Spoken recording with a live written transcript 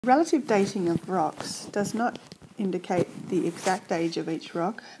Relative dating of rocks does not indicate the exact age of each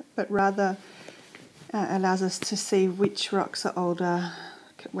rock, but rather allows us to see which rocks are older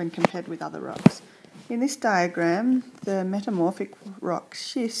when compared with other rocks. In this diagram, the metamorphic rock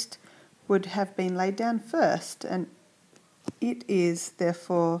schist would have been laid down first, and it is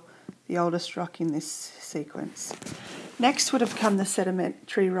therefore the oldest rock in this sequence. Next would have come the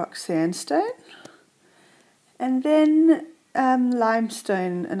sedimentary rock sandstone, and then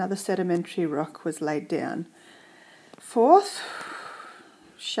limestone, another sedimentary rock, was laid down. Fourth,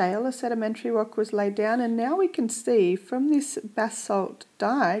 shale, a sedimentary rock, was laid down, and now we can see from this basalt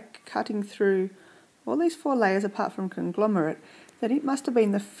dike cutting through all these four layers apart from conglomerate that it must have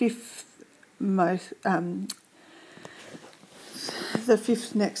been the fifth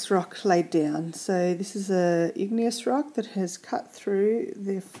next rock laid down. So this is a igneous rock that has cut through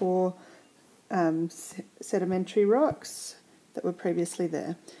the four sedimentary rocks that were previously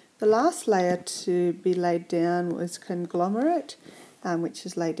there. The last layer to be laid down was conglomerate, which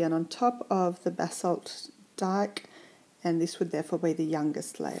is laid down on top of the basalt dike, and this would therefore be the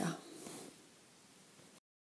youngest layer.